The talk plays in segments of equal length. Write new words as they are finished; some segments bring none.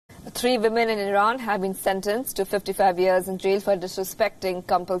3 women in Iran have been sentenced to 55 years in jail for disrespecting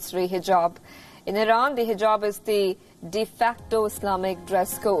compulsory hijab. In Iran, the hijab is the de facto Islamic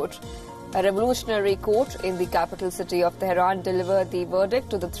dress code. A revolutionary court in the capital city of Tehran delivered the verdict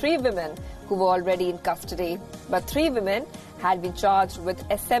to the 3 women who were already in custody. But 3 women had been charged with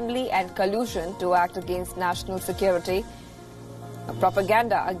assembly and collusion to act against national security,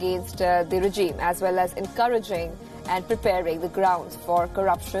 propaganda against the regime, as well as encouraging and preparing the grounds for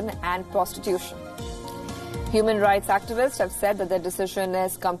corruption and prostitution. Human rights activists have said that the decision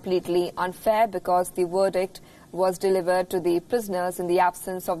is completely unfair because the verdict was delivered to the prisoners in the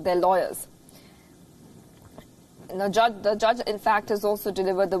absence of their lawyers. The judge, in fact, has also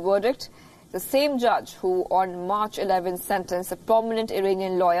delivered the verdict. The same judge who on March 11 sentenced a prominent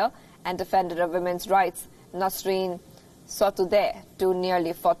Iranian lawyer and defender of women's rights, Nasreen Sotoudeh, to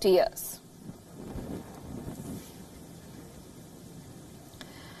nearly 40 years.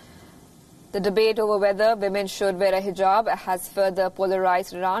 The debate over whether women should wear a hijab has further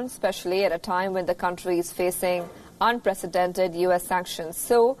polarized Iran, especially at a time when the country is facing unprecedented U.S. sanctions.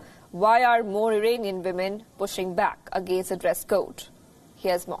 So, why are more Iranian women pushing back against the dress code?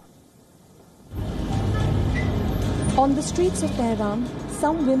 Here's more. On the streets of Tehran,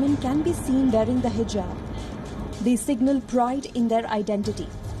 some women can be seen wearing the hijab. They signal pride in their identity.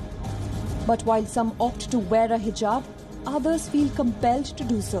 But while some opt to wear a hijab, others feel compelled to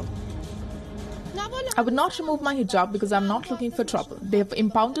do so. I would not remove my hijab because I'm not looking for trouble. They have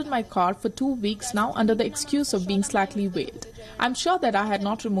impounded my car for 2 weeks now under the excuse of being slightly veiled. I'm sure that I had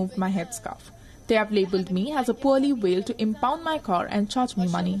not removed my headscarf. They have labelled me as a poorly veiled to impound my car and charge me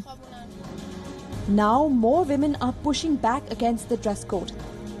money. Now more women are pushing back against the dress code,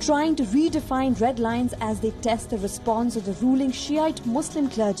 trying to redefine red lines as they test the response of the ruling Shiite Muslim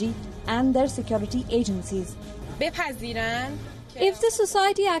clergy and their security agencies. If the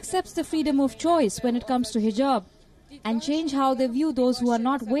society accepts the freedom of choice when it comes to hijab and change how they view those who are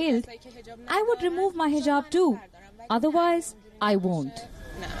not veiled, I would remove my hijab too. Otherwise, I won't.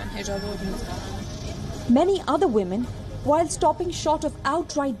 Many other women, while stopping short of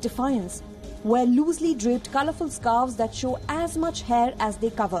outright defiance, wear loosely draped colourful scarves that show as much hair as they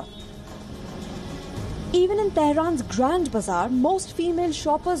cover. Even in Tehran's Grand Bazaar, most female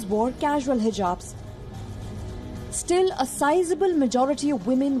shoppers wore casual hijabs. Still, a sizable majority of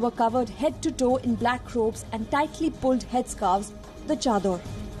women were covered head to toe in black robes and tightly pulled headscarves, the chador.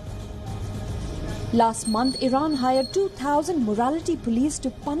 Last month, Iran hired 2,000 morality police to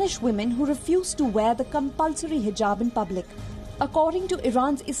punish women who refused to wear the compulsory hijab in public. According to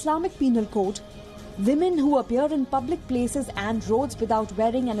Iran's Islamic Penal Code, women who appear in public places and roads without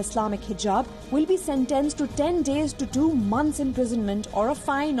wearing an Islamic hijab will be sentenced to 10 days to 2 months imprisonment or a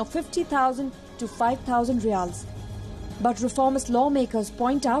fine of 50,000 to 5,000 riyals. But reformist lawmakers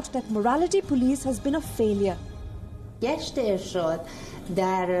point out that morality police has been a failure.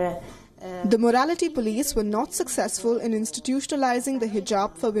 The morality police were not successful in institutionalizing the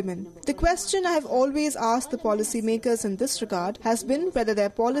hijab for women. The question I have always asked the policymakers in this regard has been whether their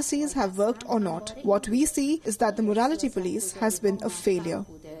policies have worked or not. What we see is that the morality police has been a failure.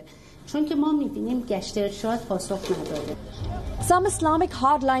 Some Islamic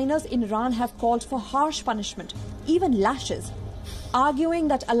hardliners in Iran have called for harsh punishment, even lashes, arguing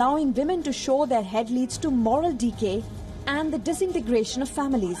that allowing women to show their head leads to moral decay and the disintegration of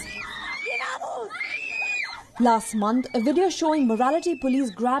families. Last month, a video showing morality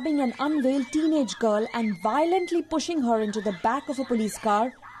police grabbing an unveiled teenage girl and violently pushing her into the back of a police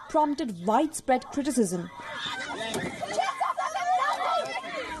car prompted widespread criticism.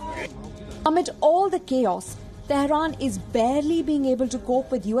 Amid all the chaos, Tehran is barely being able to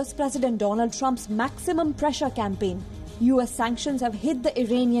cope with US President Donald Trump's maximum pressure campaign. US sanctions have hit the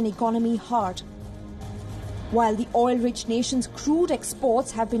Iranian economy hard. While the oil-rich nation's crude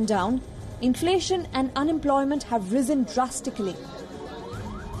exports have been down, inflation and unemployment have risen drastically.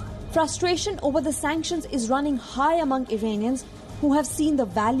 Frustration over the sanctions is running high among Iranians who have seen the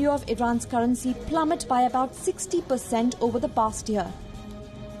value of Iran's currency plummet by about 60% over the past year.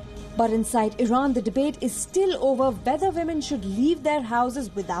 But inside Iran, the debate is still over whether women should leave their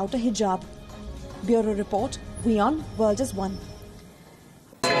houses without a hijab. Bureau Report, WION, World is One.